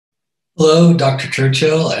Hello, Dr.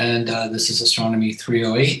 Churchill, and this is Astronomy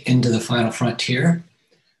 308 into the final frontier.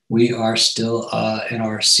 We are still in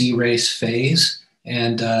our sea race phase,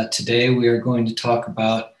 and today we are going to talk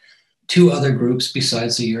about two other groups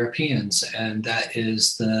besides the Europeans, and that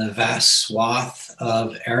is the vast swath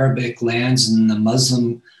of Arabic lands in the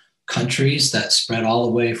Muslim countries that spread all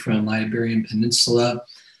the way from the Iberian Peninsula,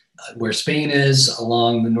 where Spain is,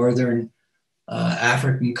 along the northern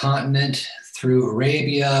African continent, through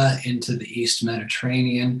Arabia into the East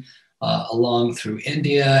Mediterranean, along through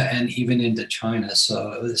India and even into China.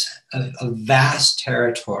 So it was a vast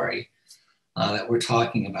territory that we're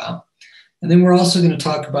talking about. And then we're also going to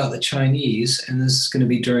talk about the Chinese, and this is going to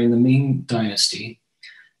be during the Ming Dynasty.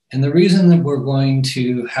 And the reason that we're going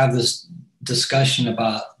to have this discussion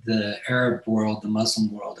about the Arab world, the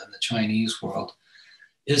Muslim world, and the Chinese world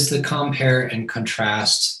is the compare and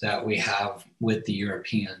contrast that we have with the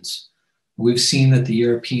Europeans. We've seen that the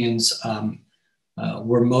Europeans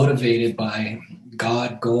were motivated by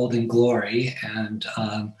God, gold, and glory, and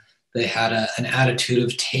they had an attitude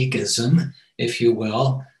of takeism, if you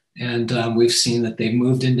will. And we've seen that they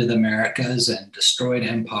moved into the Americas and destroyed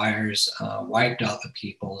empires, wiped out the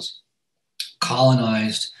peoples,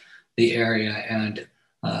 colonized the area, and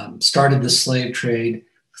started the slave trade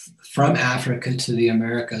from Africa to the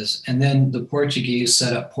Americas. And then the Portuguese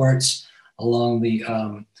set up ports along the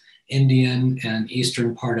Indian and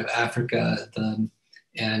eastern part of Africa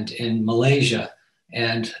and in Malaysia.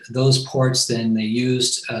 And those ports then they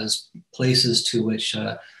used as places to which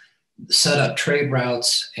set up trade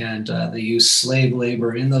routes, and they used slave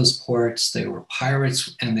labor in those ports. They were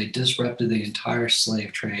pirates, and they disrupted the entire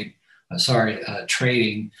slave trade,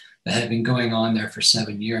 trading that had been going on there for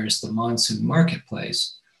 7 years, the monsoon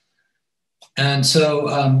marketplace. And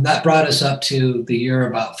so that brought us up to the year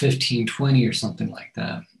about 1520 or something like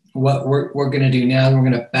that. What we're going to do now, we're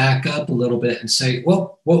going to back up a little bit and say,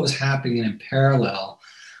 well, what was happening in parallel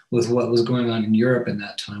with what was going on in Europe in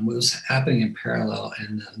that time, what was happening in parallel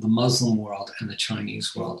in the Muslim world and the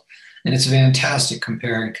Chinese world. And it's a fantastic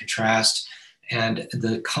compare and contrast, and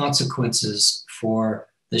the consequences for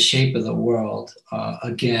the shape of the world,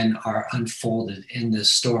 again, are unfolded in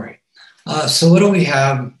this story. So what do we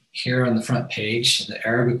have here on the front page? The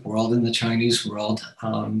Arabic world and the Chinese world,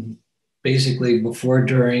 basically before,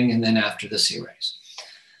 during, and then after the sea race.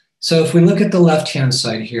 So if we look at the left-hand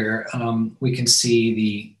side here, we can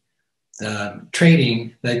see the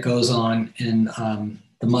trading that goes on in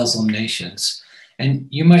the Muslim nations. And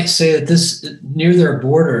you might say that this, near their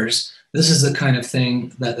borders, this is the kind of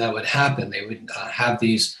thing that would happen. They would have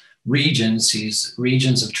these regions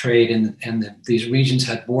of trade, and these regions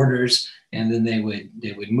had borders, and then they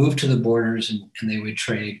would move to the borders and they would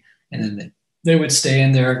trade, and then they would stay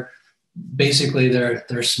in their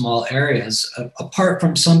small areas, apart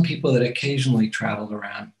from some people that occasionally traveled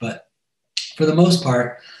around. But for the most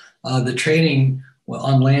part, the trading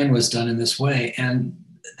on land was done in this way, and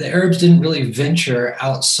the Arabs didn't really venture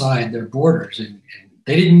outside their borders, and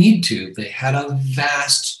they didn't need to. They had a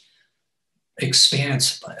vast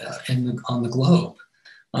expanse on the globe.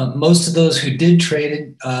 Most of those who did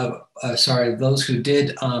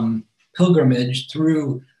pilgrimage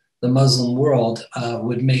through the Muslim world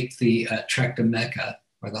would make the trek to Mecca,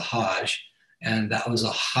 or the Hajj, and that was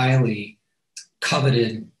a highly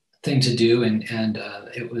coveted thing to do, and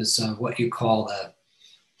it was what you call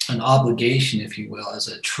an obligation, if you will, as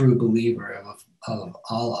a true believer of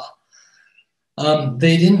Allah.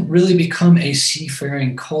 They didn't really become a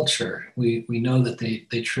seafaring culture. We know that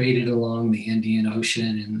they traded along the Indian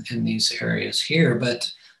Ocean in these areas here,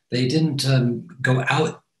 but they didn't go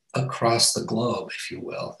out across the globe, if you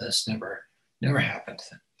will. This never happened.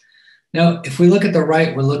 Now, if we look at the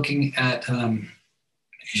right, we're looking at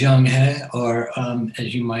Zheng He, or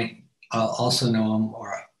as you might also know him,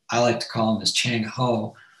 or I like to call him as Chang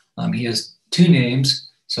Ho. He has two names,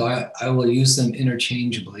 so I will use them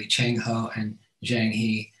interchangeably, Chang Ho and Zhang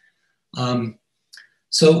He.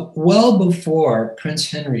 So well before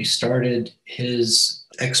Prince Henry started his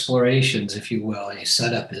explorations, if you will, and he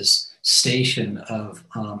set up his station of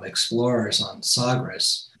explorers on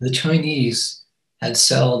Sagres, the Chinese had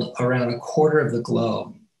sailed around a quarter of the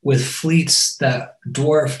globe with fleets that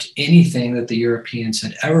dwarfed anything that the Europeans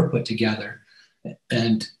had ever put together.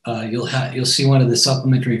 And you'll see one of the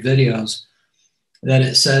supplementary videos that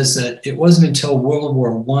it says that it wasn't until World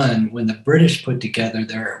War I, when the British put together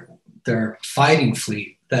their fighting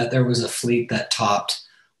fleet, that there was a fleet that topped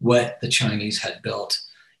what the Chinese had built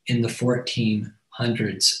in the 1400s,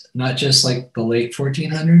 not just like the late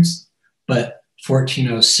 1400s, but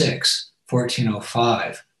 1406,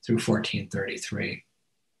 1405 through 1433.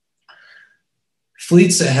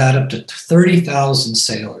 fleets that had up to 30,000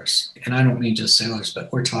 sailors. And I don't mean just sailors,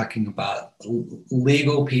 but we're talking about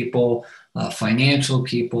legal people, financial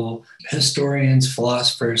people, historians,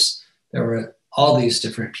 philosophers. There were all these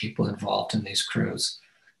different people involved in these crews.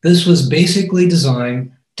 This was basically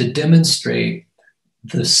designed to demonstrate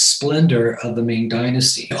the splendor of the Ming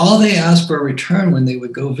Dynasty. All they asked for a return when they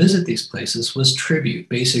would go visit these places was tribute.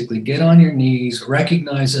 Basically, get on your knees,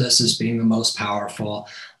 recognize us as being the most powerful,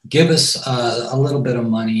 give us a little bit of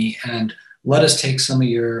money, and let us take some of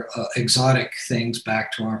your exotic things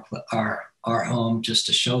back to our home just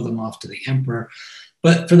to show them off to the emperor.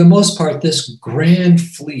 But for the most part, this grand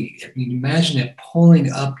fleet, I mean, imagine it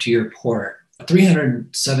pulling up to your port,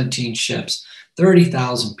 317 ships,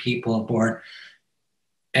 30,000 people aboard,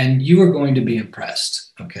 and you were going to be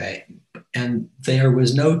impressed, okay? And there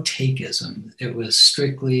was no takeism. It was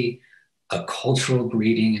strictly a cultural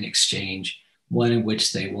greeting and exchange, one in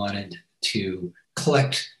which they wanted to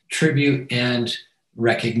collect tribute and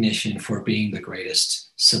recognition for being the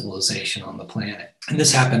greatest civilization on the planet. And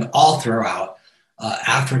this happened all throughout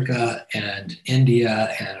Africa and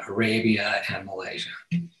India and Arabia and Malaysia.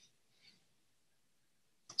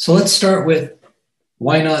 So let's start with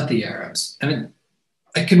why not the Arabs? I mean,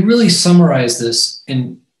 I can really summarize this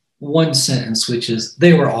in one sentence, which is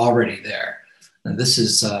they were already there. And this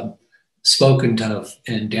is spoken of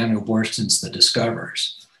in Daniel Boorstin's The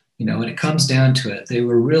Discoverers. You know, when it comes down to it, they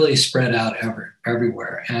were really spread out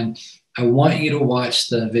everywhere. And I want you to watch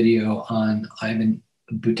the video on Ibn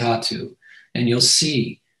Battuta, and you'll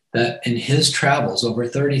see that in his travels over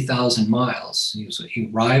 30,000 miles, he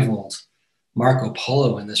rivaled Marco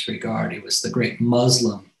Polo in this regard. He was the great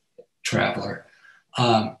Muslim traveler.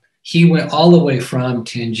 He went all the way from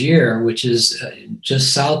Tangier, which is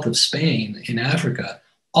just south of Spain in Africa,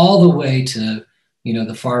 all the way to, you know,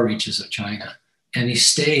 the far reaches of China. And he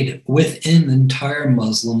stayed within the entire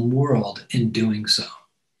Muslim world in doing so.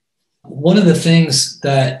 One of the things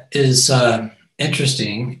that is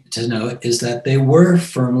interesting to note is that they were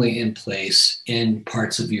firmly in place in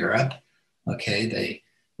parts of Europe. Okay, they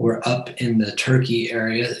were up in the Turkey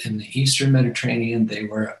area in the Eastern Mediterranean. They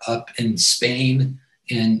were up in Spain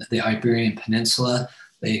in the Iberian Peninsula.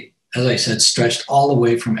 They, as I said, stretched all the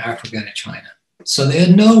way from Africa to China. So they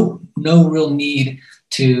had no real need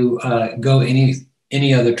to go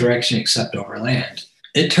any other direction except over land.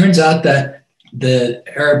 It turns out that the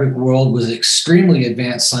Arabic world was extremely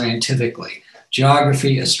advanced scientifically: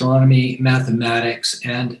 geography, astronomy, mathematics,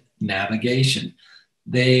 and navigation.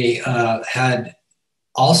 They had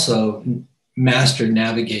also mastered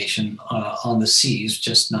navigation on the seas,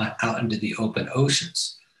 just not out into the open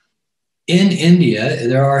oceans. In India,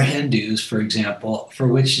 there are Hindus, for example, for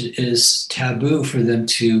which it is taboo for them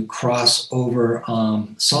to cross over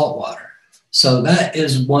salt water. So that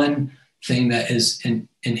is one thing that is an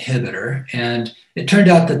inhibitor. And it turned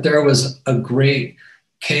out that there was a great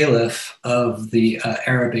caliph of the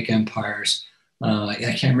Arabic empires.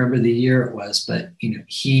 I can't remember the year it was, but you know,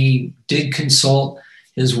 he did consult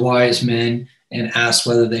his wise men and asked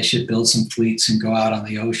whether they should build some fleets and go out on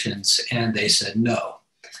the oceans, and they said no.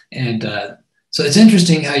 And so it's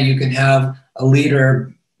interesting how you can have a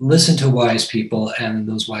leader listen to wise people, and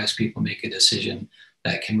those wise people make a decision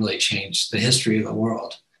that can really change the history of the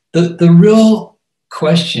world. The real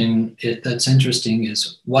question that's interesting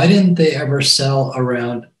is, why didn't they ever sail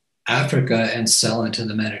around Africa and sail into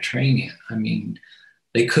the Mediterranean? I mean,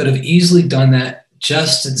 they could have easily done that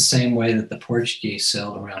just in the same way that the Portuguese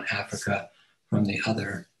sailed around Africa from the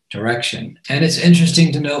other direction. And it's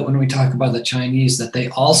interesting to note when we talk about the Chinese that they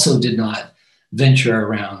also did not venture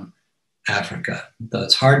around Africa, though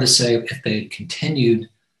it's hard to say if they had continued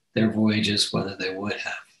their voyages, whether they would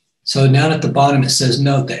have. So down at the bottom, it says,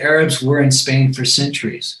 note, the Arabs were in Spain for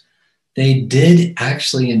centuries. They did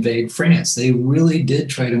actually invade France. They really did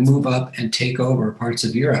try to move up and take over parts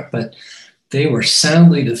of Europe, but they were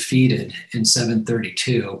soundly defeated in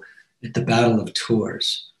 732 at the Battle of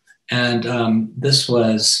Tours. And this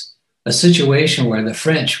was a situation where the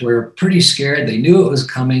French were pretty scared. They knew it was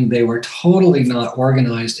coming. They were totally not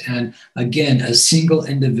organized. And again, a single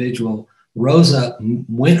individual rose up,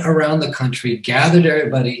 went around the country, gathered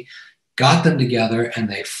everybody, got them together, and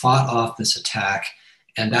they fought off this attack.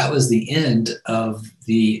 And that was the end of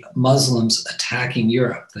the Muslims attacking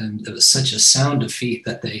Europe. And it was such a sound defeat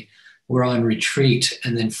that they were on retreat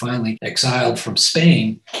and then finally exiled from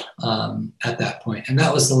Spain at that point. And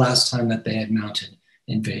that was the last time that they had mounted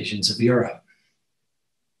invasions of Europe.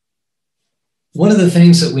 One of the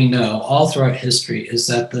things that we know all throughout history is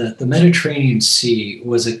that the Mediterranean Sea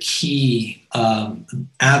was a key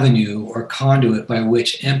avenue or conduit by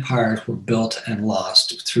which empires were built and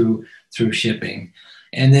lost through through shipping.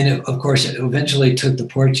 And then, of course, it eventually took the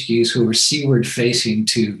Portuguese, who were seaward facing,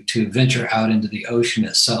 to venture out into the ocean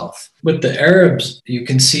itself. With the Arabs, you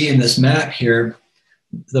can see in this map here,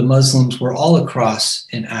 the Muslims were all across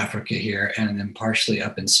in Africa here and then partially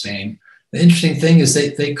up in Spain. The interesting thing is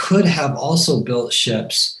they could have also built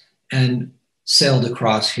ships and sailed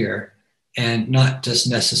across here and not just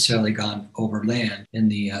necessarily gone over land. In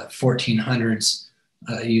the 1400s,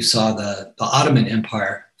 you saw the Ottoman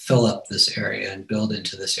Empire fill up this area and build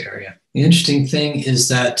into this area. The interesting thing is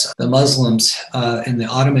that the Muslims in the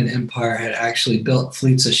Ottoman Empire had actually built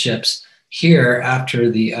fleets of ships here after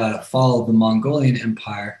the fall of the Mongolian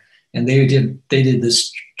Empire, and they did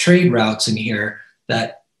this trade routes in here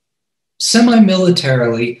that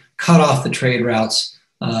semi-militarily cut off the trade routes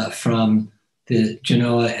from the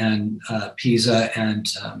Genoa and Pisa and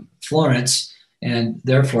Florence, and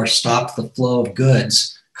therefore stopped the flow of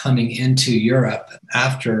goods coming into Europe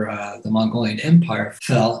after the Mongolian Empire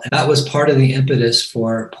fell. And that was part of the impetus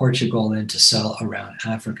for Portugal then to sail around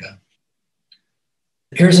Africa.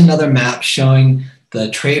 Here's another map showing the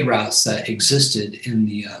trade routes that existed in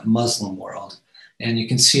the Muslim world. And you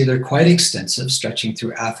can see they're quite extensive, stretching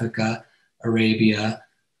through Africa, Arabia,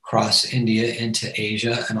 across India into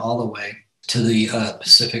Asia, and all the way to the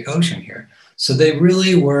Pacific Ocean here. So they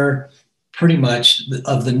really were pretty much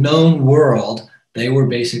of the known world. They were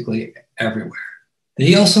basically everywhere.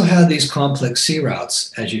 They also had these complex sea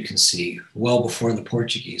routes, as you can see, well before the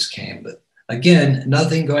Portuguese came. But again,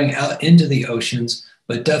 nothing going out into the oceans,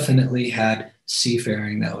 but definitely had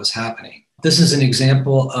seafaring that was happening. This is an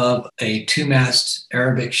example of a two-mast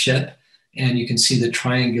Arabic ship, and you can see the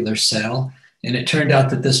triangular sail. And it turned out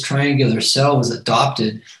that this triangular sail was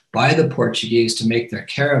adopted by the Portuguese to make their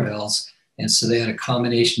caravels. And so they had a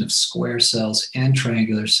combination of square sails and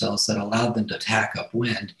triangular sails that allowed them to tack up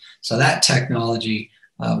wind. So that technology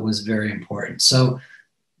was very important. So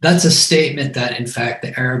that's a statement that, in fact,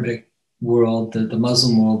 the Arabic world, the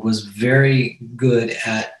Muslim world, was very good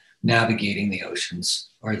at navigating the oceans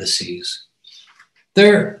or the seas.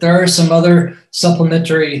 There are some other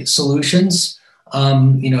supplementary solutions,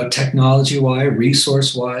 technology-wise,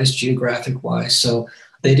 resource-wise, geographic-wise. So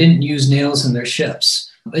they didn't use nails in their ships.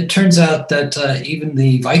 It turns out that even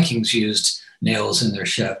the Vikings used nails in their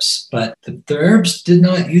ships, but the Arabs did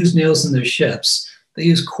not use nails in their ships. They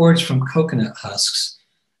used cords from coconut husks,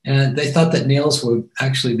 and they thought that nails would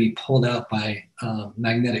actually be pulled out by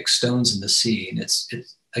magnetic stones in the sea. And it's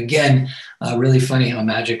again, really funny how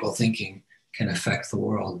magical thinking can affect the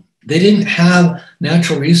world. They didn't have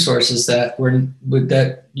natural resources that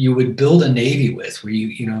you would build a navy with, where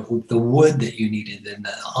the wood that you needed and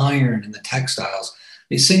the iron and the textiles.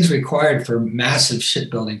 These things required for massive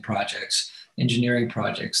shipbuilding projects, engineering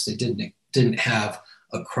projects, they didn't have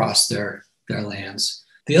across their lands.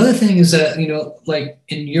 The other thing is that, like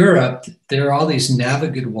in Europe, there are all these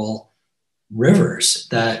navigable rivers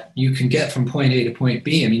that you can get from point A to point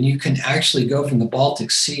B. I mean, you can actually go from the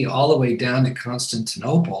Baltic Sea all the way down to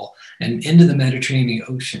Constantinople and into the Mediterranean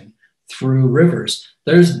Ocean through rivers.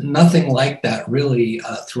 There's nothing like that really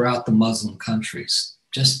throughout the Muslim countries,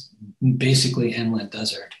 just basically inland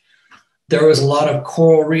desert. There was a lot of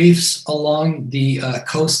coral reefs along the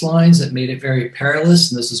coastlines that made it very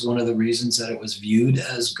perilous. And this is one of the reasons that it was viewed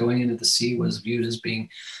as going into the sea was viewed as being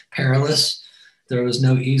perilous. There was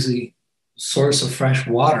no easy source of fresh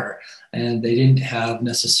water, and they didn't have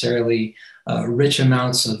necessarily rich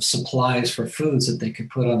amounts of supplies for foods that they could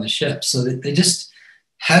put on the ship. So they just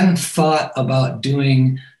hadn't thought about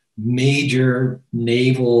doing major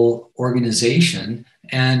naval organization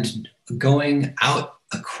and going out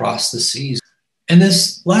across the seas. And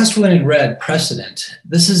this last one in red, precedent,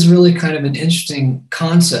 this is really kind of an interesting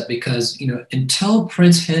concept because, until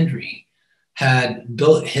Prince Henry had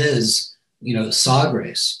built his,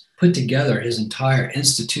 Sagres, put together his entire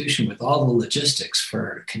institution with all the logistics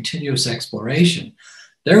for continuous exploration,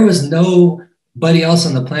 there was nobody else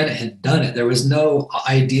on the planet had done it. There was no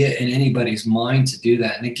idea in anybody's mind to do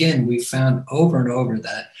that. And again, we found over and over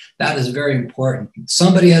that is very important.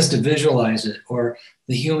 Somebody has to visualize it, or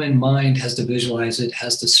the human mind has to visualize it,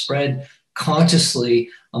 has to spread consciously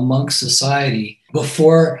amongst society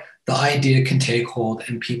before the idea can take hold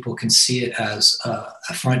and people can see it as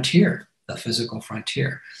a frontier, a physical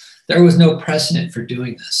frontier. There was no precedent for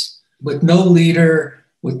doing this. With no leader,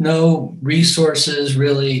 with no resources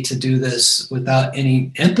really to do this, without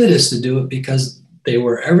any impetus to do it because they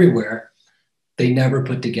were everywhere, they never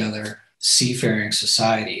put together seafaring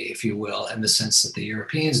society, if you will, in the sense that the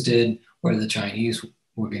Europeans did or the Chinese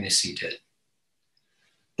we're going to see did.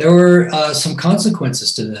 There were some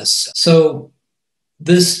consequences to this. So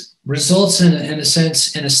this results in a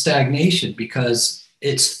sense in a stagnation, because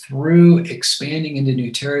it's through expanding into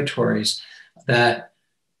new territories that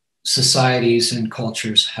societies and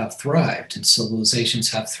cultures have thrived and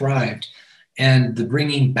civilizations have thrived, and the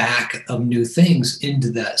bringing back of new things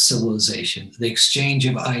into that civilization, the exchange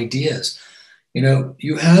of ideas. You know,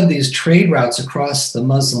 you have these trade routes across the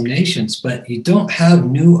Muslim nations, but you don't have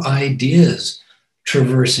new ideas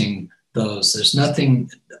traversing those. There's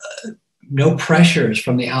nothing, no pressures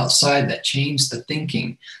from the outside that change the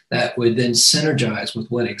thinking that would then synergize with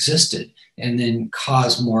what existed and then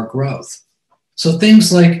cause more growth. So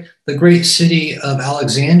things like the great city of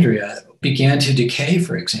Alexandria began to decay,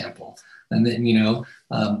 for example. And then, you know,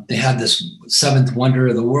 they had this seventh wonder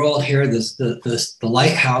of the world here, the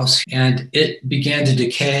lighthouse, and it began to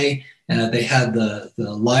decay. They had the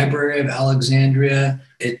Library of Alexandria.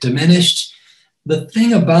 It diminished. The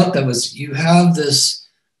thing about that was you have this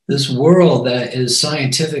world that is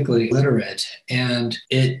scientifically literate, and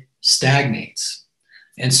it stagnates.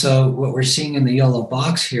 And so what we're seeing in the yellow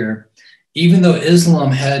box here, even though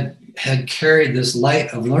Islam had carried this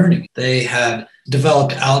light of learning, they had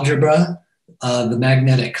developed algebra, the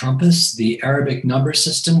magnetic compass, the Arabic number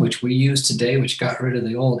system, which we use today, which got rid of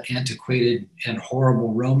the old antiquated and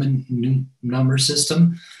horrible Roman number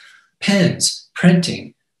system, pens,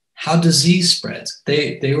 printing, how disease spreads.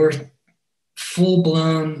 They were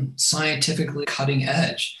full-blown, scientifically cutting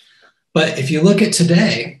edge. But if you look at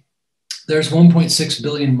today, there's 1.6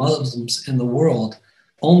 billion Muslims in the world.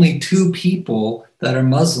 Only 2 people that are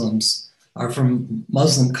Muslims, are from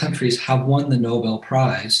Muslim countries, have won the Nobel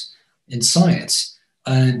Prize in science.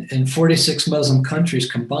 And in 46 Muslim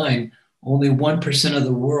countries combined, only 1% of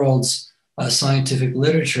the world's scientific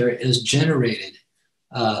literature is generated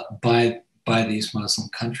by these Muslim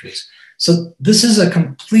countries. So this is a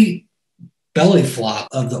complete belly flop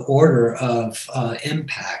of the order of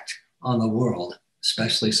impact on the world,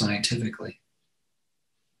 especially scientifically.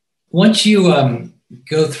 Once you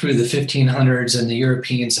go through the 1500s and the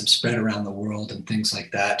Europeans have spread around the world and things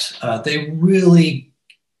like that, they really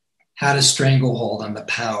had a stranglehold on the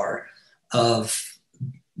power of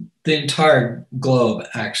the entire globe,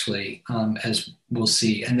 actually, as we'll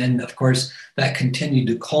see. And then, of course, that continued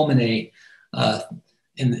to culminate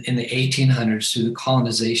in the 1800s through the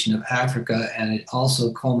colonization of Africa, and it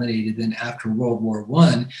also culminated then after World War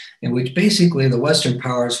I, in which basically the Western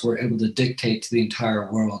powers were able to dictate to the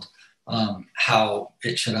entire world how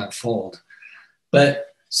it should unfold.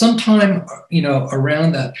 But sometime, you know,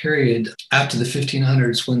 around that period, after the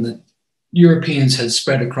 1500s, when the Europeans had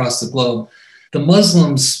spread across the globe, the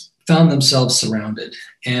Muslims found themselves surrounded,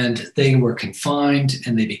 and they were confined,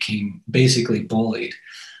 and they became basically bullied.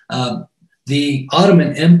 The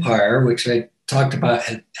Ottoman Empire, which I talked about,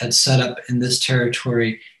 had set up in this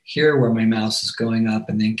territory here where my mouse is going up,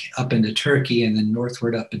 and then up into Turkey, and then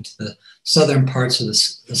northward up into the southern parts of the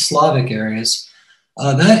Slavic areas.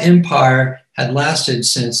 That empire had lasted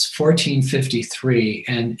since 1453,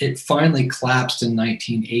 and it finally collapsed in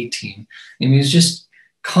 1918. And it was just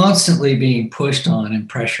constantly being pushed on and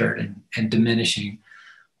pressured and diminishing.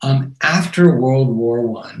 After World War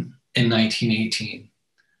I in 1918,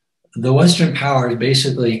 the Western powers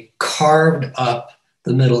basically carved up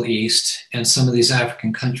the Middle East and some of these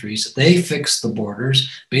African countries. They fixed the borders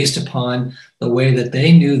based upon the way that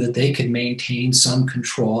they knew that they could maintain some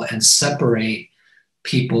control and separate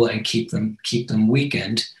people and keep them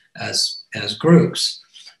weakened as groups.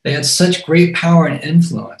 They had such great power and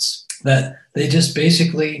influence that they just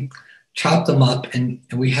basically chopped them up, and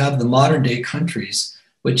we have the modern day countries,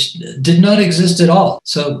 which did not exist at all.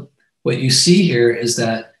 So what you see here is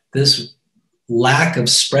that this lack of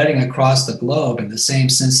spreading across the globe in the same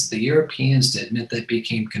sense that the Europeans did meant they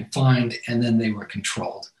became confined, and then they were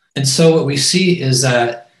controlled. And so what we see is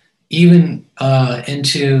that even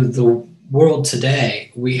into the world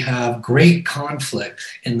today, we have great conflict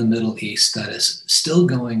in the Middle East that is still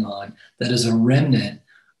going on, that is a remnant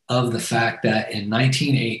of the fact that in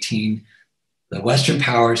 1918, the Western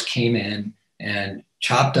powers came in and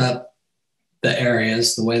chopped up the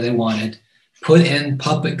areas the way they wanted, put in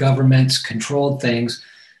puppet governments, controlled things.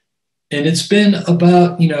 And it's been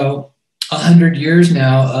about, 100 years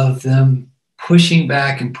now of them pushing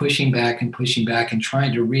back and pushing back and pushing back and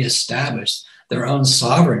trying to reestablish their own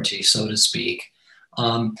sovereignty, so to speak.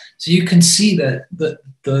 So you can see that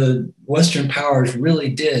the Western powers really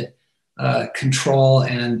did control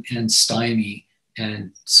and stymie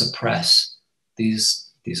and suppress these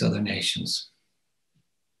other nations.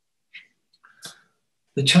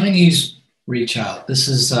 The Chinese reach out. This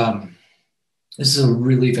is a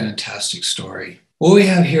really fantastic story. What we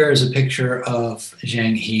have here is a picture of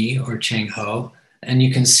Zhang He or Cheng Ho. And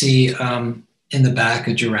you can see in the back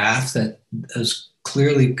a giraffe that is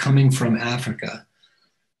clearly coming from Africa.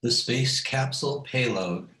 The space capsule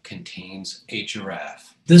payload contains a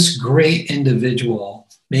giraffe. This great individual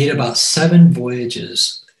made about 7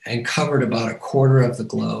 voyages and covered about a quarter of the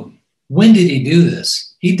globe. When did he do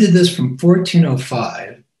this? He did this from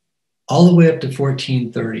 1405 all the way up to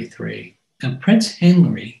 1433. And Prince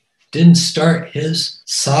Henry didn't start his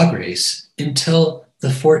saga race until the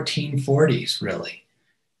 1440s, really.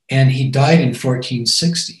 And he died in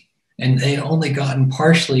 1460. And they had only gotten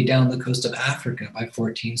partially down the coast of Africa by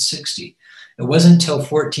 1460. It wasn't until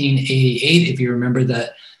 1488, if you remember,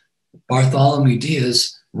 that Bartholomew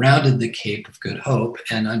Diaz rounded the Cape of Good Hope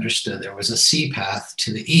and understood there was a sea path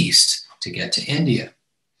to the east to get to India.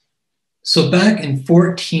 So back in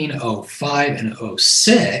 1405 and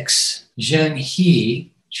 06, Zheng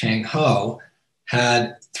He, Chang Ho,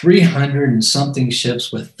 had 300 and something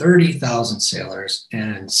ships with 30,000 sailors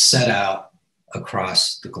and set out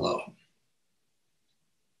across the globe.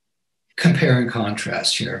 Compare and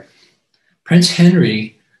contrast here. Prince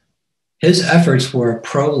Henry, his efforts were a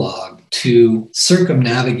prologue to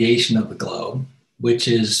circumnavigation of the globe, which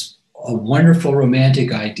is a wonderful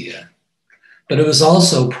romantic idea. But it was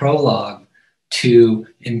also prologue to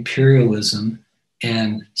imperialism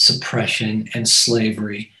and suppression and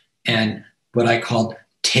slavery and what I called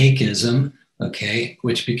takeism, okay,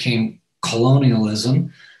 which became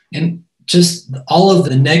colonialism, and just all of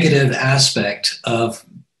the negative aspect of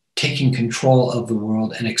taking control of the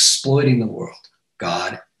world and exploiting the world,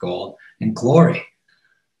 God, gold, and glory.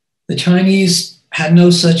 The Chinese had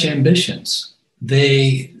no such ambitions.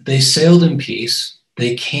 They sailed in peace.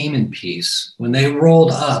 They came in peace. When they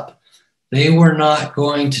rolled up, they were not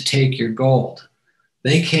going to take your gold.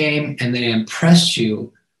 They came and they impressed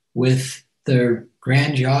you with their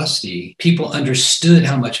grandiosity. People understood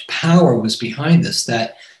how much power was behind this,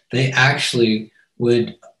 that they actually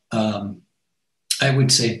would, I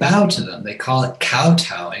would say, bow to them. They call it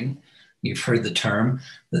kowtowing. You've heard the term,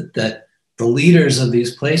 that the leaders of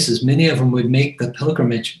these places, many of them would make the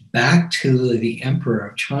pilgrimage back to the emperor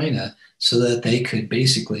of China so that they could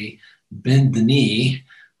basically bend the knee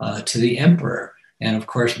to the emperor and, of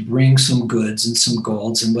course, bring some goods and some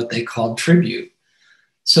golds and what they called tribute.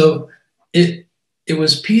 So it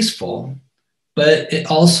was peaceful, but it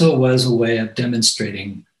also was a way of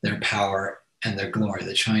demonstrating their power and their glory,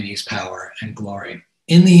 the Chinese power and glory.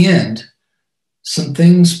 In the end, some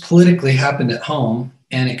things politically happened at home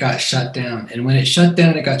and it got shut down. And when it shut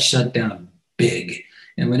down, it got shut down big.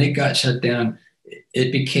 And when it got shut down,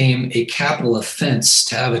 it became a capital offense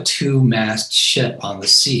to have a 2-mast ship on the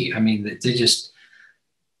sea. I mean, they just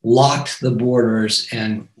locked the borders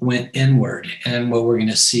and went inward. And what we're going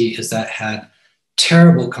to see is that had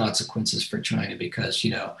terrible consequences for China because,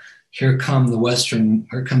 you know, here comes the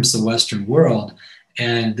Western world,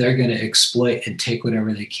 and they're going to exploit and take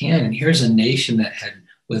whatever they can. And here's a nation that had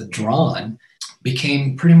withdrawn,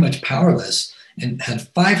 became pretty much powerless, and had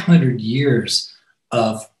 500 years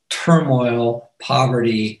of turmoil,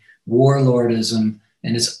 poverty, warlordism,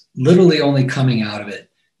 and is literally only coming out of it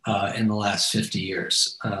in the last 50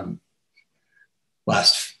 years,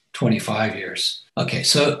 last 25 years. Okay,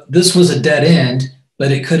 so this was a dead end,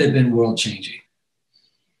 but it could have been world-changing.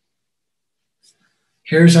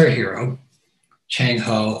 Here's our hero, Chang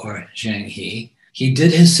Ho, or Zheng He. He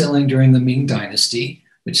did his sailing during the Ming Dynasty,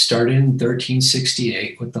 which started in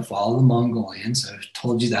 1368 with the fall of the Mongolians. I've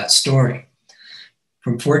told you that story.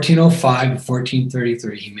 From 1405 to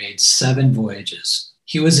 1433, he made 7 voyages.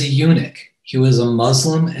 He was a eunuch. He was a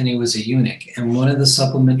Muslim and he was a eunuch. And one of the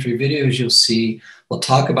supplementary videos you'll see will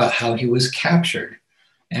talk about how he was captured.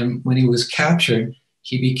 And when he was captured,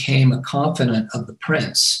 he became a confidant of the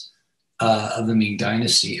prince of the Ming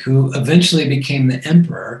Dynasty, who eventually became the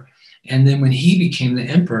emperor. And then when he became the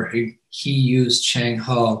emperor, he used Chang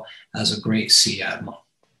Ho as a great sea admiral.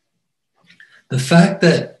 The fact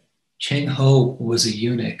that Chang Ho was a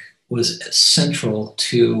eunuch was central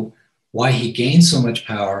to why he gained so much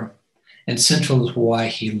power and central to why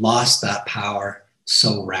he lost that power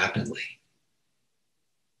so rapidly.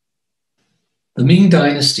 The Ming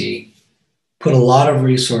Dynasty put a lot of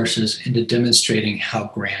resources into demonstrating how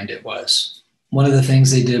grand it was. One of the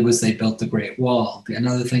things they did was they built the Great Wall.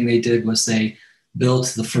 Another thing they did was they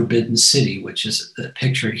built the Forbidden City, which is the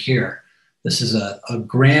picture here. This is a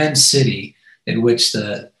grand city in which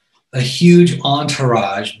a huge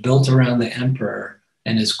entourage built around the emperor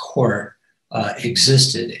and his court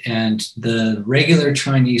existed. And the regular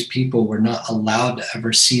Chinese people were not allowed to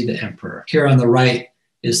ever see the emperor. Here on the right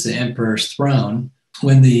is the emperor's throne.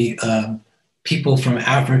 When the people from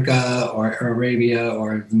Africa or Arabia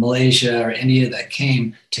or Malaysia or India that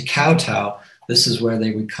came to kowtow, this is where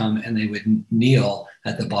they would come and they would kneel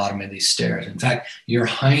at the bottom of these stairs. In fact, Your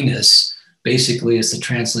Highness basically is the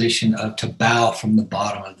translation of to bow from the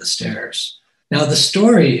bottom of the stairs. Now, the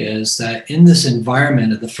story is that in this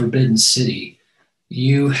environment of the Forbidden City,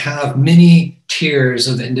 you have many tiers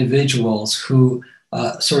of individuals who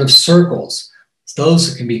sort of circles, those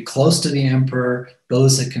that can be close to the emperor,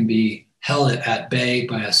 those that can be held at bay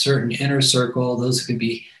by a certain inner circle, those that can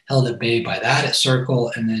be held at bay by that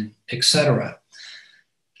circle, and then etc.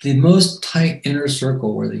 The most tight inner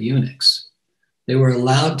circle were the eunuchs. They were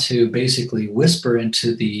allowed to basically whisper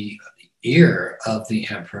into the ear of the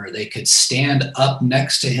emperor. They could stand up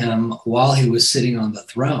next to him while he was sitting on the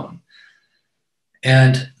throne.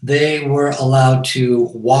 And they were allowed to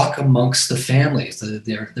walk amongst the families.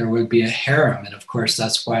 There would be a harem. And of course,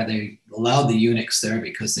 that's why they allowed the eunuchs there,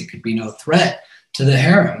 because they could be no threat to the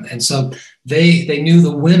harem. And so they knew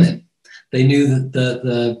the women. They knew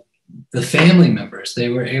the family members. They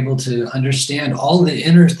were able to understand all the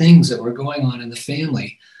inner things that were going on in the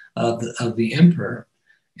family of the emperor.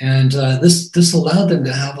 And this allowed them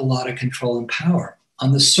to have a lot of control and power.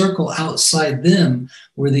 On the circle outside them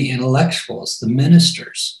were the intellectuals, the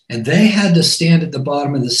ministers, and they had to stand at the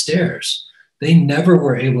bottom of the stairs. They never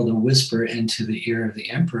were able to whisper into the ear of the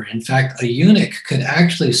emperor. In fact, a eunuch could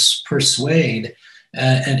actually persuade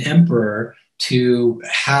an emperor to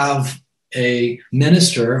have a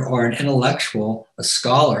minister or an intellectual, a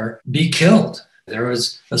scholar, be killed. There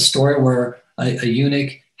was a story where a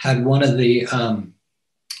eunuch had one of the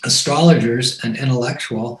astrologers, an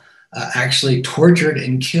intellectual, actually tortured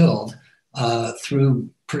and killed through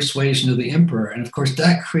persuasion of the emperor. And of course,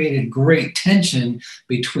 that created great tension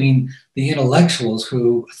between the intellectuals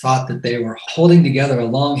who thought that they were holding together a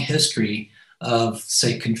long history of,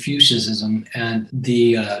 say, Confucianism and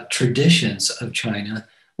the traditions of China,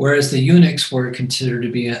 whereas the eunuchs were considered to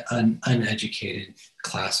be an uneducated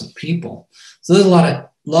class of people. So there's a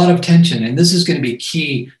lot of tension, and this is going to be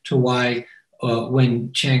key to why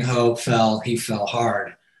when Chang Ho fell, he fell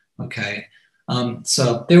hard. Okay,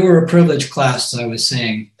 so they were a privileged class, as I was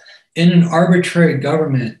saying. In an arbitrary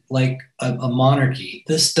government like a monarchy,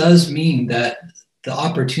 this does mean that the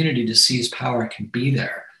opportunity to seize power can be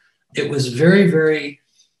there. It was very, very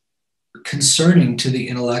concerning to the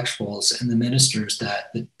intellectuals and the ministers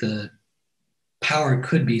that the power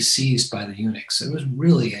could be seized by the eunuchs. It was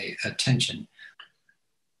really a tension.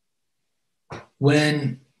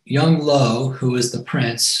 When young Lo, who was the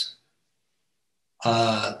prince,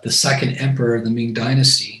 the second emperor of the Ming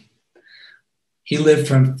Dynasty, he lived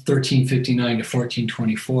from 1359 to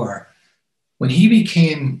 1424. When he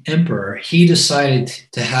became emperor, he decided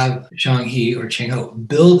to have Zhang He or Chang Ho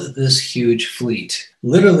build this huge fleet.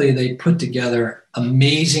 Literally, they put together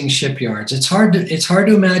amazing shipyards. It's hard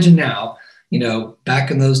to imagine now,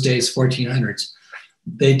 back in those days, 1400s,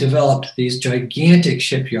 they developed these gigantic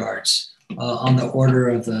shipyards on the order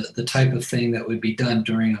of the type of thing that would be done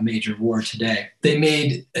during a major war today. They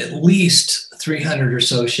made at least 300 or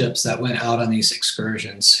so ships that went out on these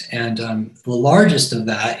excursions. And the largest of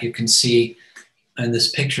that, you can see in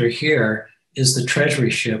this picture here, is the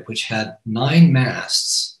treasury ship, which had 9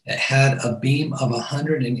 masts. It had a beam of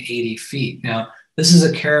 180 feet. Now, this is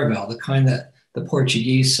a caravel, the kind that the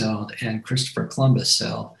Portuguese sailed and Christopher Columbus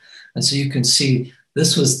sailed. And so you can see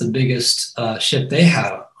this was the biggest ship they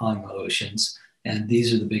had on the oceans, and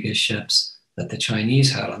these are the biggest ships that the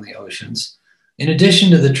Chinese had on the oceans. In addition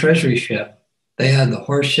to the treasury ship, they had the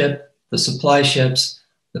horse ship, the supply ships,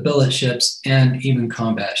 the billet ships, and even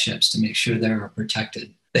combat ships to make sure they were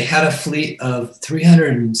protected. They had a fleet of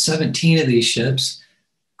 317 of these ships,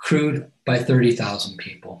 crewed by 30,000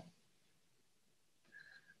 people.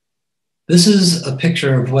 This is a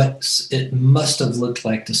picture of what it must have looked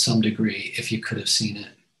like to some degree if you could have seen it.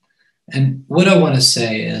 And what I want to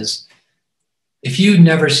say is, if you've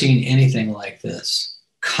never seen anything like this,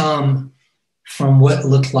 come from what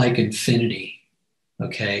looked like infinity,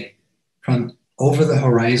 okay, from over the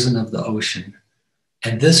horizon of the ocean,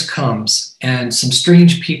 and this comes and some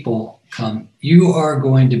strange people come, you are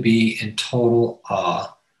going to be in total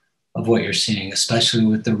awe of what you're seeing, especially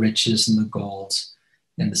with the riches and the golds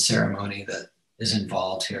and the ceremony that is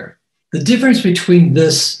involved here. The difference between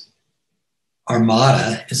this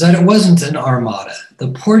armada is that it wasn't an armada.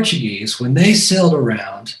 The Portuguese, when they sailed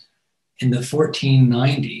around in the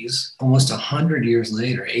 1490s, almost 100 years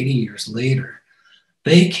later, 80 years later,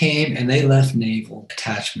 they came and they left naval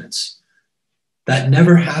attachments. That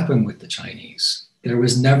never happened with the Chinese. There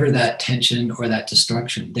was never that tension or that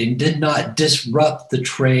destruction. They did not disrupt the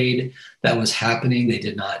trade that was happening. They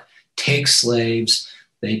did not take slaves.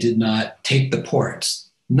 They did not take the ports.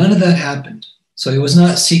 None of that happened. So he was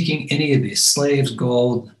not seeking any of these slaves,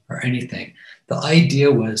 gold, or anything. The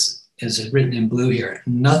idea was, as written in blue here,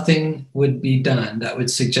 nothing would be done that would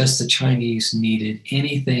suggest the Chinese needed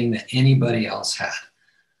anything that anybody else had.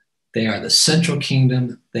 They are the central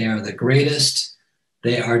kingdom. They are the greatest.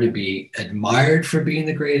 They are to be admired for being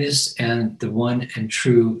the greatest and the one and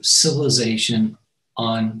true civilization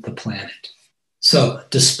on the planet. So,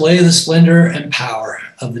 display the splendor and power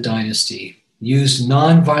of the dynasty, used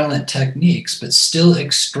non-violent techniques, but still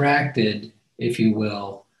extracted, if you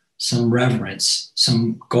will, some reverence,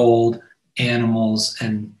 some gold, animals,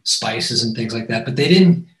 and spices and things like that. But they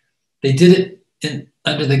did it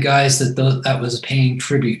under the guise that that was paying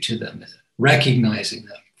tribute to them, recognizing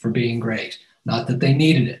them for being great. Not that they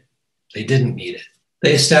needed it. They didn't need it.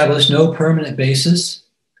 They established no permanent bases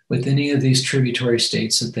with any of these tributary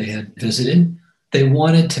states that they had visited. They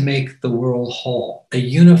wanted to make the world whole, a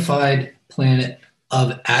unified planet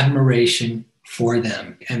of admiration for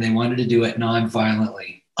them, and they wanted to do it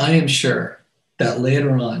non-violently. I am sure that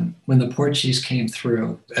later on, when the Portuguese came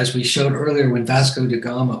through, as we showed earlier when Vasco da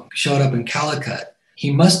Gama showed up in Calicut,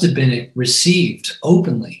 he must have been received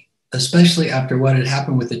openly, especially after what had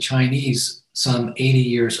happened with the Chinese some 80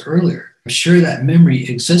 years earlier. I'm sure that memory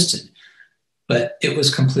existed, but it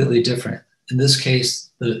was completely different. In this case,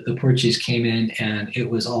 the Portuguese came in and it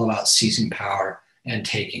was all about seizing power and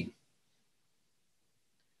taking.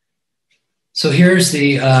 So here's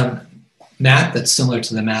the map that's similar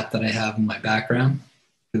to the map that I have in my background.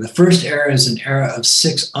 The first era is an era of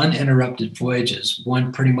 6 uninterrupted voyages,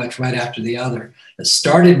 one pretty much right after the other, that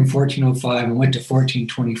started in 1405 and went to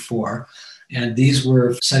 1424. And these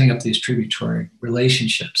were setting up these tributary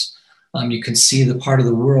relationships. You can see the part of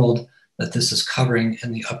the world that this is covering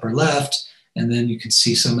in the upper left, and then you can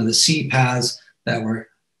see some of the sea paths that were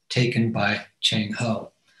taken by Chang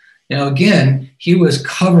Ho. Now again, he was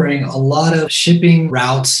covering a lot of shipping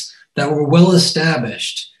routes that were well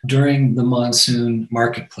established during the monsoon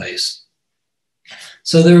marketplace.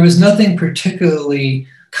 So there was nothing particularly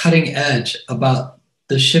cutting edge about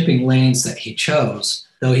the shipping lanes that he chose.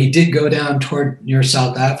 Though he did go down toward near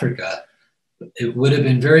South Africa, it would have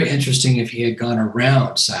been very interesting if he had gone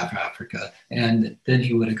around South Africa, and then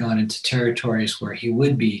he would have gone into territories where he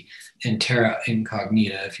would be in terra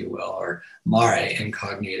incognita, if you will, or mare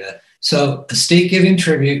incognita. So a state giving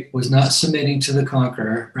tribute was not submitting to the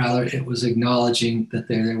conqueror, rather it was acknowledging that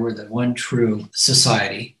they were the one true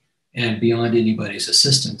society and beyond anybody's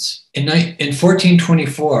assistance. In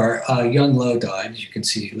 1424, young Lo died. As you can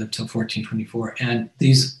see, he lived till 1424, and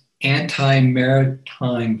these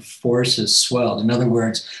anti-maritime forces swelled. In other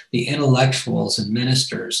words, the intellectuals and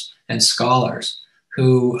ministers and scholars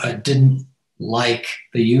who didn't like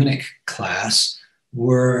the eunuch class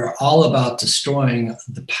were all about destroying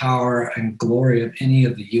the power and glory of any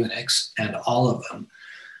of the eunuchs, and all of them.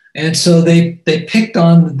 And so they picked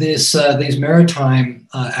on these maritime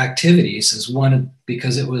activities as one,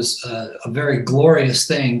 because it was a very glorious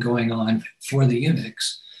thing going on for the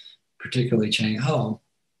eunuchs, particularly Chang Ho.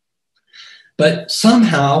 But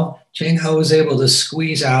somehow Chang Ho was able to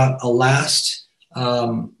squeeze out a last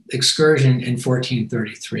excursion in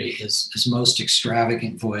 1433, his most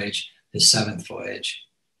extravagant voyage, his 7th voyage.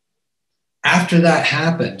 After that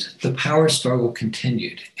happened, the power struggle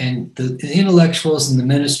continued, and the intellectuals and the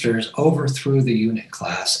ministers overthrew the eunuch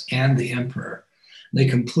class and the emperor. They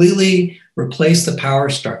completely replaced the power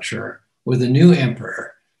structure with a new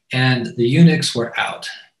emperor, and the eunuchs were out.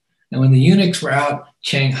 And when the eunuchs were out,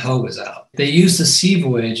 Chang Ho was out. They used the sea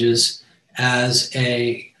voyages as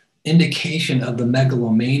an indication of the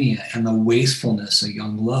megalomania and the wastefulness of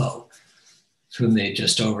young Lo, whom they had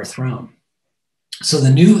just overthrown. So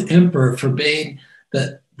the new emperor forbade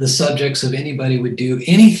that the subjects of anybody would do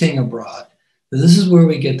anything abroad. This is where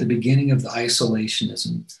we get the beginning of the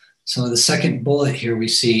isolationism. So the second bullet here, we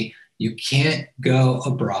see you can't go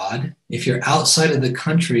abroad. If you're outside of the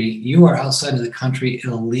country, you are outside of the country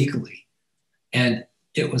illegally. And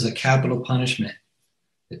it was a capital punishment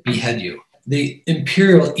that behead you. The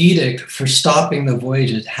imperial edict for stopping the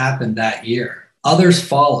voyages happened that year. Others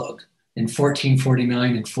followed in 1449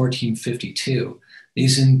 and 1452.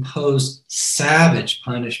 These imposed savage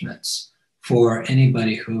punishments for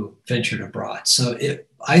anybody who ventured abroad. So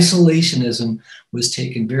isolationism was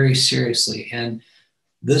taken very seriously. And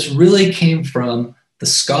this really came from the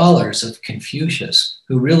scholars of Confucius,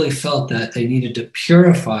 who really felt that they needed to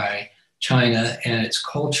purify China and its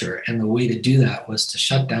culture. And the way to do that was to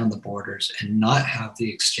shut down the borders and not have the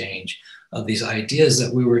exchange of these ideas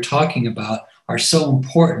that we were talking about are so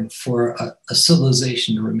important for a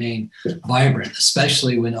civilization to remain vibrant,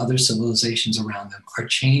 especially when other civilizations around them are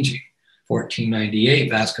changing. 1498,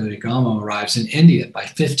 Vasco da Gama arrives in India. By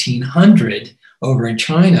 1500, over in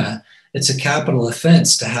China, it's a capital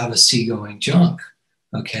offense to have a seagoing junk.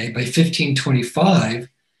 Okay, by 1525,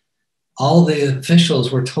 all the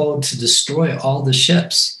officials were told to destroy all the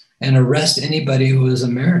ships and arrest anybody who was a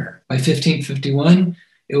mariner. By 1551,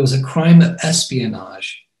 it was a crime of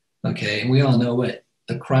espionage. Okay, and we all know what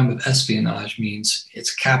the crime of espionage means.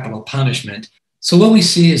 It's capital punishment. So what we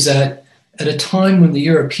see is that at a time when the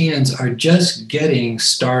Europeans are just getting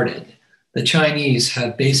started, the Chinese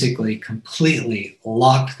have basically completely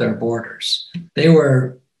locked their borders. They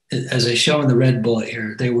were, as I show in the red bullet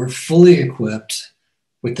here, they were fully equipped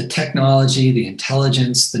with the technology, the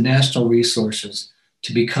intelligence, the national resources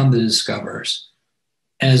to become the discoverers.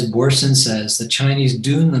 As Borson says, the Chinese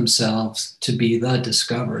doomed themselves to be the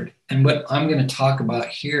discovered. And what I'm going to talk about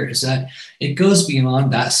here is that it goes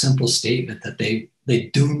beyond that simple statement that they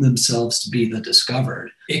doomed themselves to be the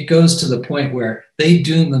discovered. It goes to the point where they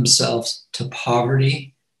doomed themselves to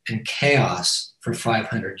poverty and chaos for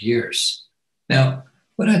 500 years. Now,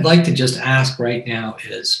 what I'd like to just ask right now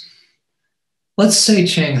is, let's say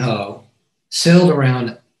Cheng Ho sailed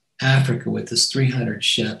around Africa with his 300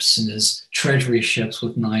 ships and his treasury ships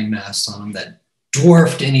with 9 masts on them that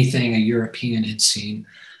dwarfed anything a European had seen,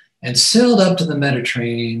 and sailed up to the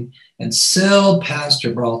Mediterranean and sailed past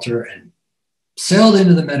Gibraltar and sailed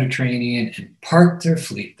into the Mediterranean and parked their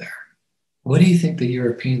fleet there. What do you think the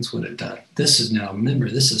Europeans would have done? This is now, remember,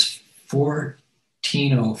 this is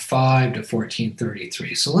 1405 to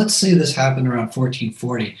 1433. So let's say this happened around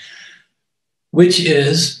 1440, which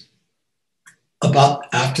is about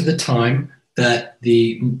after the time that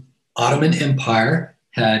the Ottoman Empire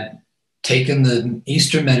had taken the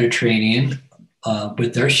Eastern Mediterranean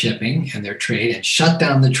with their shipping and their trade and shut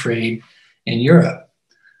down the trade in Europe.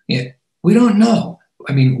 We don't know.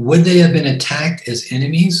 I mean, would they have been attacked as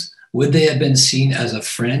enemies? Would they have been seen as a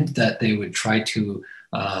friend that they would try to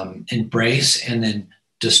embrace and then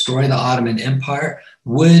destroy the Ottoman Empire?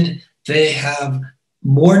 Would they have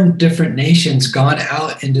more different nations gone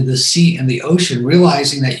out into the sea and the ocean,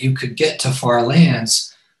 realizing that you could get to far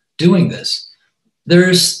lands doing this?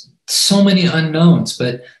 There's so many unknowns,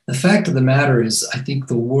 but the fact of the matter is, I think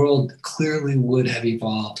the world clearly would have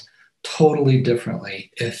evolved totally differently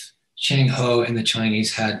if Cheng Ho and the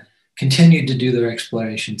Chinese had continued to do their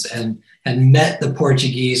explorations and met the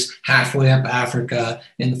Portuguese halfway up Africa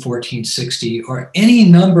in 1460, or any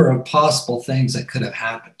number of possible things that could have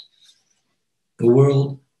happened. The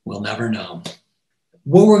world will never know.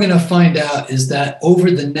 What we're going to find out is that over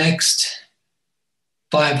the next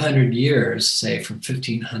 500 years, say from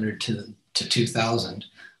 1500 to 2000,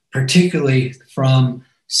 particularly from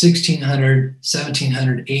 1600,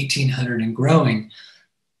 1700, 1800 and growing,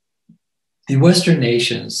 the Western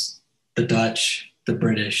nations, the Dutch, the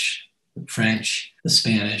British, the French, the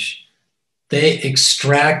Spanish, they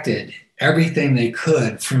extracted everything they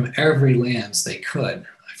could from every lands they could.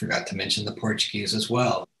 I forgot to mention the Portuguese as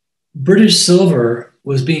well. British silver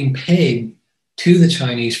was being paid to the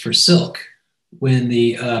Chinese for silk when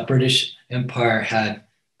the British Empire had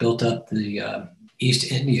built up the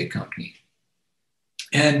East India Company.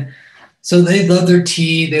 And so they loved their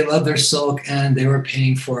tea, they loved their silk, and they were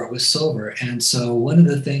paying for it with silver. And so one of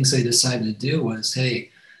the things they decided to do was,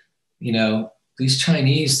 hey, you know, these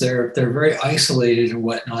Chinese, they're very isolated and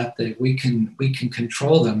whatnot, that we can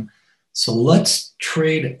control them. So let's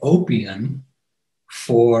trade opium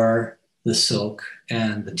for the silk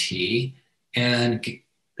and the tea, and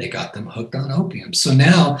they got them hooked on opium. So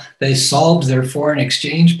now they solved their foreign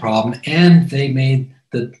exchange problem, and they made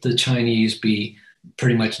the Chinese be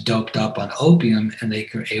pretty much doped up on opium, and they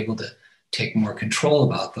were able to take more control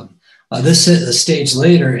about them. This is a stage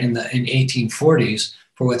later in 1840s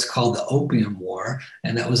for what's called the Opium War,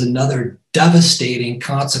 and that was another devastating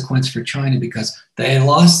consequence for China because they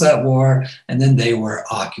lost that war, and then they were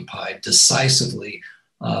occupied, decisively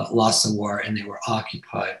lost the war, and they were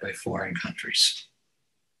occupied by foreign countries.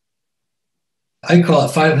 I call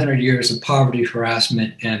it 500 years of poverty,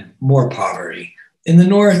 harassment, and more poverty. In the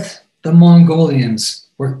north, the Mongolians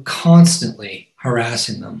were constantly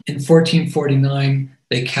harassing them. In 1449,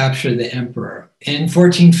 they captured the emperor. In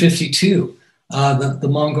 1452, the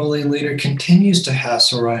Mongolian leader continues to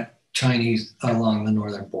hassle Chinese along the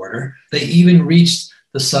northern border. They even reached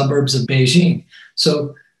the suburbs of Beijing.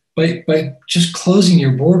 So by just closing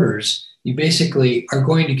your borders, you basically are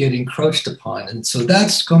going to get encroached upon. And so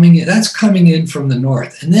that's coming in from the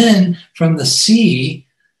north. And then from the sea,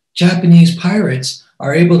 Japanese pirates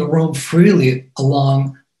are able to roam freely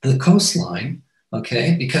along the coastline,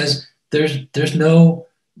 okay, because there's no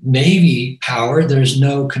navy power, there's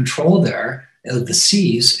no control there of the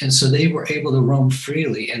seas, and so they were able to roam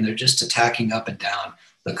freely, and they're just attacking up and down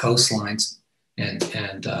the coastlines and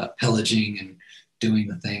pillaging and doing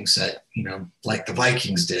the things that, you know, like the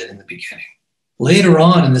Vikings did in the beginning. Later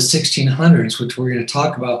on in the 1600s, which we're going to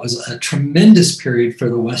talk about, was a tremendous period for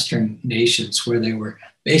the Western nations where they were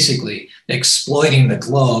basically exploiting the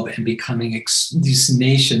globe and becoming, these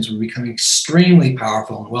nations were becoming extremely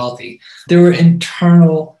powerful and wealthy. There were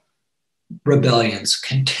internal rebellions,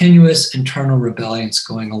 continuous internal rebellions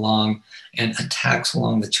going along, and attacks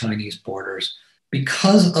along the Chinese borders.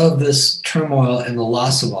 Because of this turmoil and the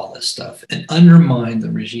loss of all this stuff, it undermined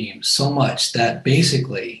the regime so much that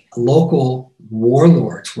basically local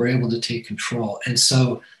warlords were able to take control. And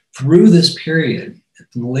so through this period,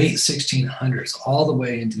 from the late 1600s all the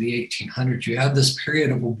way into the 1800s, you have this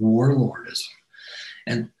period of warlordism.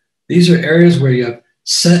 And these are areas where you have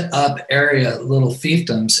set up area little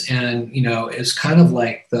fiefdoms, and, you know, it's kind of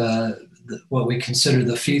like the what we consider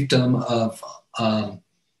the fiefdom of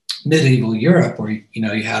medieval Europe, where, you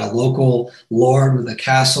know, you had a local lord with a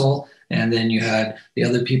castle, and then you had the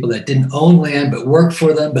other people that didn't own land but worked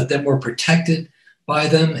for them, but then were protected by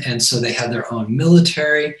them, and so they had their own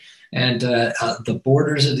military. And the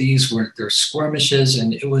borders of these were their skirmishes,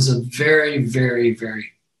 and it was a very, very,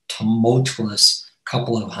 very tumultuous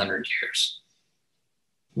couple of hundred years.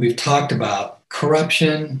 We've talked about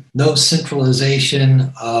corruption, no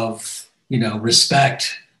centralization of, you know,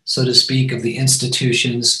 respect, so to speak, of the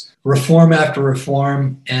institutions, reform after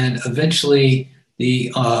reform, and eventually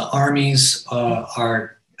the armies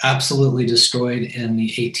are absolutely destroyed in the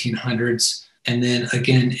 1800s. And then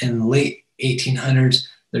again in the late 1800s,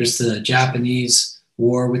 there's the Japanese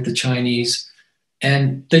war with the Chinese.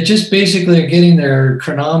 And they just basically are getting their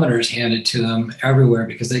chronometers handed to them everywhere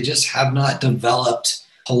because they just have not developed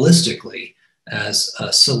holistically as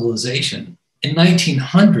a civilization. In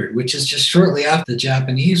 1900, which is just shortly after the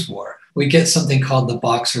Japanese War, we get something called the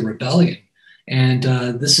Boxer Rebellion. And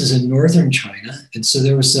this is in northern China. And so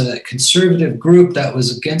there was a conservative group that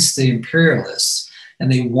was against the imperialists,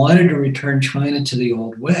 and they wanted to return China to the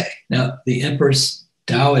old way. Now, the Empress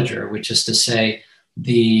Dowager, which is to say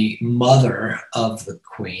the mother of the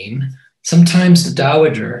queen, sometimes the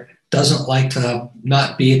Dowager doesn't like to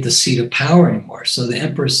not be at the seat of power anymore. So the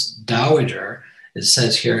Empress Dowager, it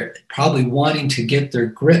says here, probably wanting to get their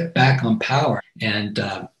grip back on power and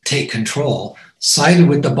take control, sided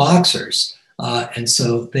with the Boxers. And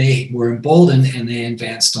so they were emboldened and they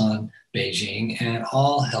advanced on Beijing, and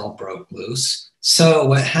all hell broke loose. So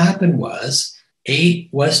what happened was 8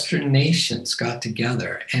 Western nations got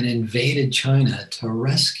together and invaded China to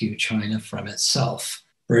rescue China from itself.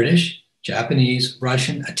 British, Japanese,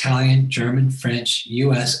 Russian, Italian, German, French,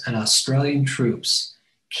 US, and Australian troops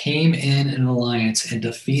came in an alliance and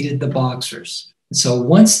defeated the Boxers. And so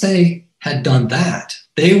once they had done that,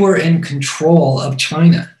 they were in control of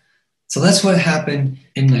China. So that's what happened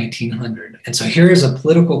in 1900. And so here is a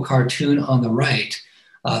political cartoon on the right,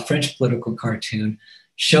 a French political cartoon,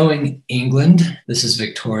 showing England, this is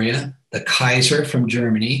Victoria, the Kaiser from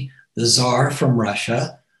Germany, the Tsar from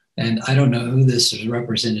Russia, and I don't know who this is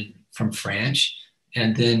represented from France.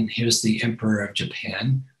 And then here's the Emperor of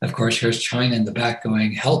Japan. Of course, here's China in the back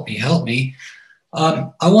going, help me, help me.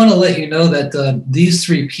 I want to let you know that these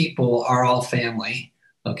 3 people are all family,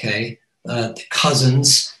 okay?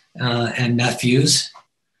 Cousins and nephews.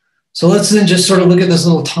 So let's then just sort of look at this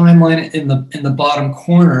little timeline in the bottom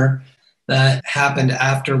corner that happened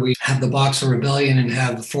after we had the Boxer Rebellion and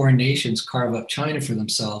have the foreign nations carve up China for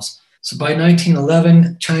themselves. So by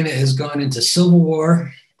 1911, China has gone into civil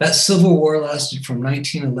war. That civil war lasted from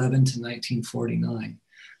 1911 to 1949.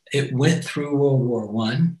 It went through World War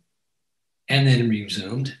I and then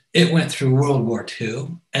resumed. It went through World War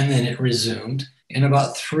II and then it resumed. And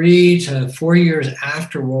about 3 to 4 years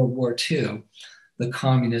after World War II, the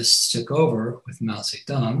communists took over with Mao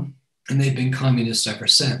Zedong, and they've been communists ever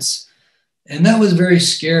since. And that was very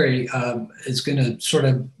scary. It's going to sort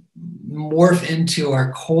of morph into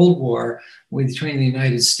our Cold War between the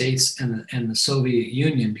United States and the Soviet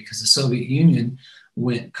Union, because the Soviet Union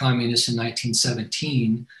went communist in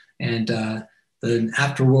 1917. And then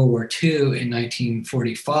after World War II in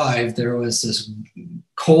 1945, there was this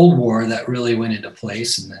Cold War that really went into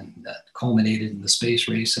place, and then that culminated in the space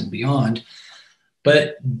race and beyond.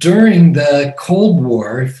 But during the Cold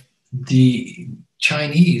War, the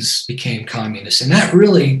Chinese became communists, and that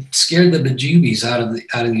really scared the bejeebies out of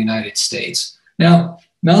the United States. Now,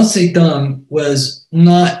 Mao Zedong was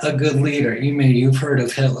not a good leader. You've heard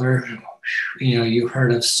of Hitler, you've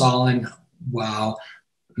heard of Stalin. Wow.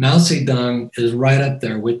 Mao Zedong is right up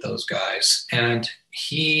there with those guys. And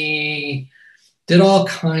he did all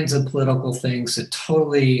kinds of political things that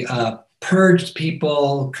totally purged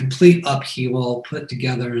people, complete upheaval, put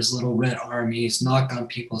together his little red armies, knocked on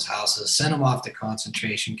people's houses, sent them off to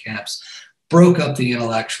concentration camps, broke up the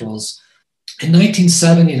intellectuals. In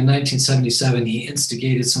 1970 to 1977, he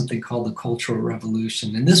instigated something called the Cultural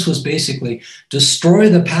Revolution. And this was basically destroy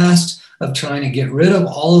the past of China, get rid of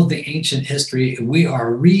all of the ancient history. We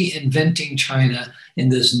are reinventing China in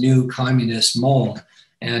this new communist mold.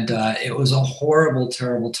 And it was a horrible,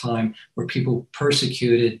 terrible time where people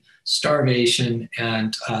persecuted, starvation,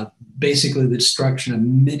 and basically the destruction of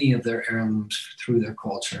many of their heirlooms through their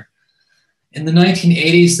culture. In the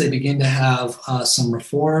 1980s, they began to have some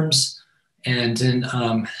reforms. And in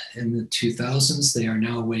the 2000s, they are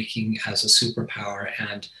now awaking as a superpower.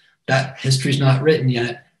 And that history is not written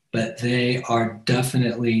yet, but they are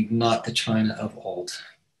definitely not the China of old.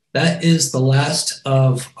 That is the last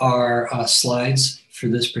of our slides for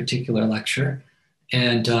this particular lecture.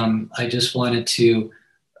 And I just wanted to,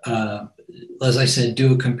 as I said,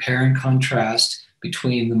 do a compare and contrast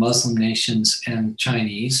between the Muslim nations and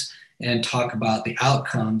Chinese and talk about the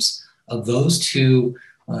outcomes of those two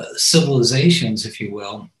civilizations, if you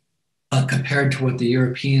will, compared to what the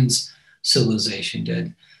Europeans' civilization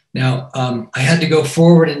did. Now, I had to go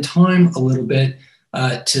forward in time a little bit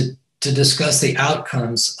to discuss the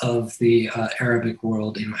outcomes of the Arabic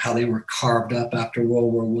world, you know, how they were carved up after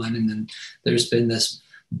World War I, and then there's been this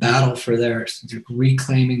battle for their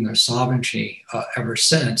reclaiming their sovereignty ever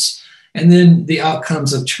since. And then the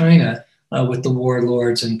outcomes of China with the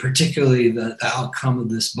warlords, and particularly the outcome of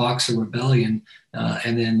this Boxer Rebellion,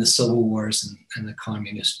 and then the civil wars and the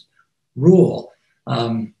communist rule.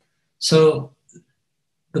 So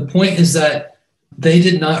the point is that they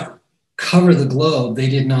did not cover the globe. They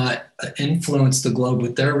did not influence the globe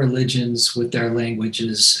with their religions, with their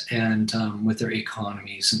languages, and with their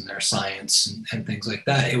economies and their science and things like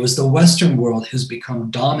that. It was the Western world who's become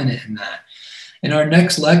dominant in that. In our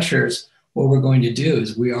next lectures, what we're going to do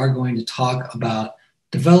is we are going to talk about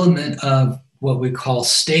development of what we call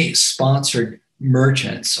state-sponsored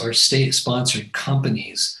merchants or state-sponsored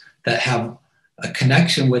companies that have a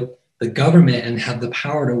connection with the government and have the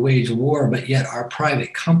power to wage war, but yet are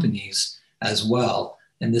private companies as well.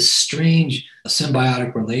 And this strange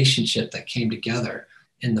symbiotic relationship that came together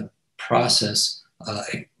in the process,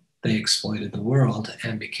 they exploited the world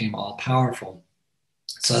and became all powerful.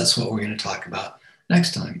 So that's what we're going to talk about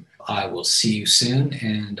next time. I will see you soon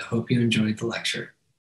and hope you enjoyed the lecture.